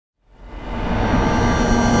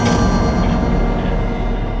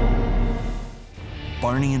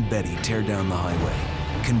Barney and Betty tear down the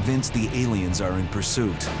highway, convinced the aliens are in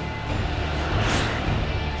pursuit.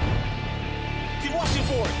 Keep watching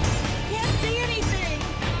for it. Can't see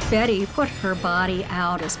anything. Betty put her body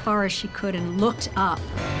out as far as she could and looked up.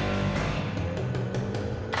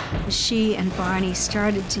 She and Barney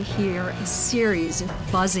started to hear a series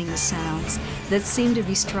of buzzing sounds that seemed to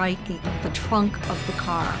be striking the trunk of the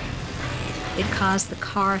car. It caused the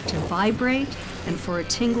car to vibrate and for a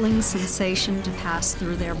tingling sensation to pass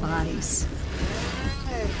through their bodies.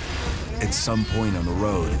 At some point on the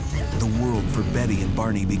road, the world for Betty and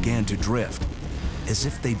Barney began to drift, as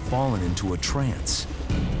if they'd fallen into a trance.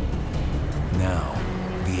 Now,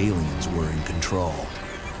 the aliens were in control.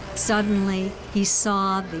 Suddenly, he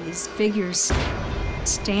saw these figures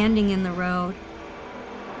standing in the road.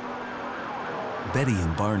 Betty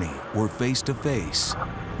and Barney were face to face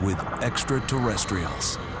with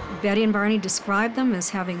extraterrestrials. Betty and Barney described them as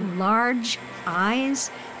having large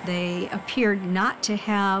eyes. They appeared not to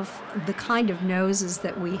have the kind of noses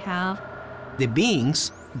that we have. The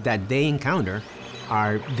beings that they encounter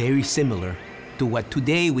are very similar to what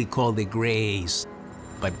today we call the Greys.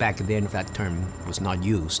 But back then, that term was not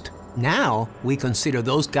used. Now, we consider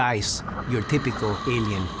those guys your typical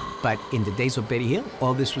alien. But in the days of Betty Hill,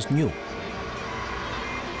 all this was new.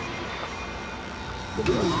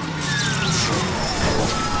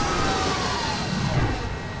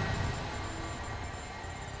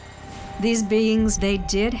 These beings, they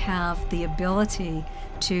did have the ability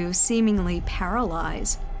to seemingly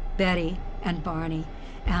paralyze Betty and Barney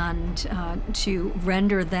and to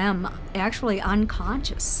render them actually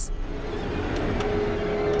unconscious.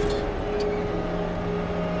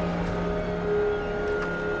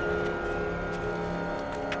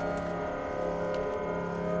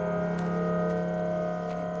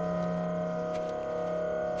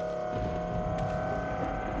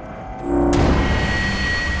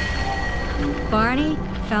 Barney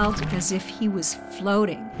felt as if he was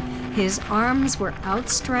floating. His arms were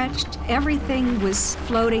outstretched. Everything was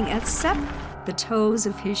floating except the toes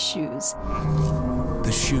of his shoes.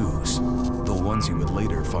 The shoes, the ones he would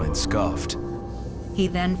later find scuffed. He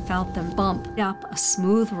then felt them bump up a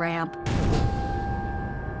smooth ramp.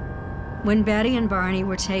 When Betty and Barney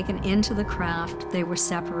were taken into the craft, they were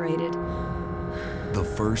separated. The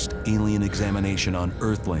first alien examination on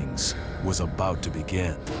Earthlings was about to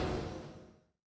begin.